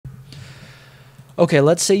Okay,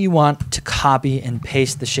 let's say you want to copy and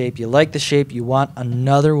paste the shape. You like the shape, you want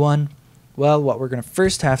another one. Well, what we're going to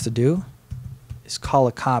first have to do is call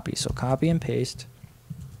a copy. So copy and paste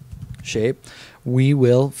shape. We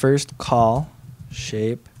will first call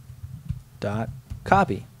shape.copy.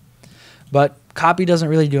 But copy doesn't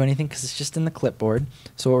really do anything because it's just in the clipboard.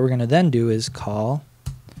 So what we're going to then do is call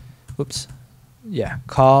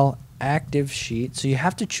active sheet. So you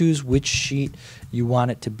have to choose which sheet you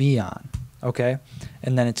want it to be on. Okay,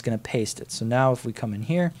 and then it's going to paste it. So now if we come in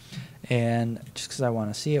here and just because I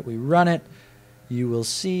want to see it, we run it, you will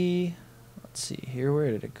see, let's see here, where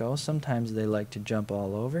did it go? Sometimes they like to jump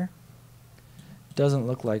all over. Doesn't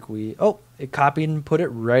look like it copied and put it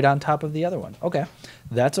right on top of the other one. Okay,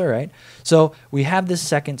 that's all right. So we have this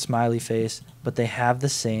second smiley face, but they have the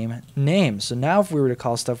same name. So now if we were to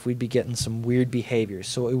call stuff, we'd be getting some weird behaviors.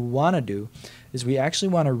 So what we want to do is we actually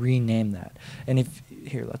want to rename that. And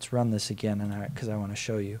here, let's run this again because I want to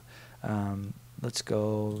show you. Let's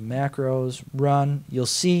go macros, run. You'll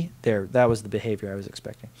see there, that was the behavior I was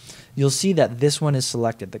expecting. You'll see that this one is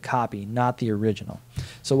selected, the copy, not the original.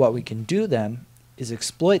 So what we can do then is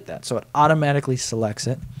exploit that. So it automatically selects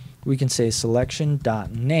it. We can say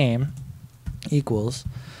selection.name equals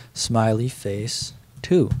smiley face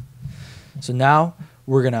 2. So now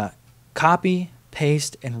we're going to copy,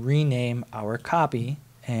 paste, and rename our copy.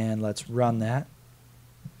 And let's run that.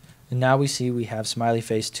 And now we see we have smiley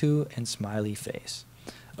face 2 and smiley face.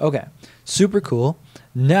 Okay, super cool.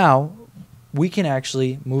 Now we can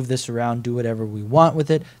actually move this around, do whatever we want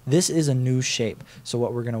with it. This is a new shape. So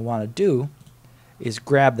what we're going to want to do is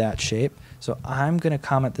grab that shape. So I'm going to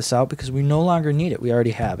comment this out because we no longer need it. We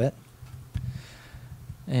already have it.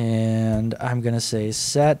 And I'm going to say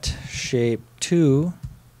set shape 2.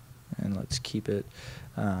 And let's keep it,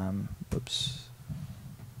 oops,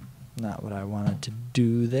 not what I wanted to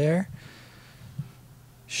do there.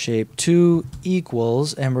 Shape 2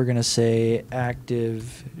 equals, and we're going to say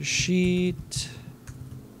active sheet.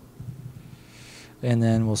 And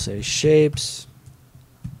then we'll say shapes,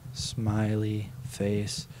 smiley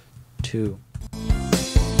face 2.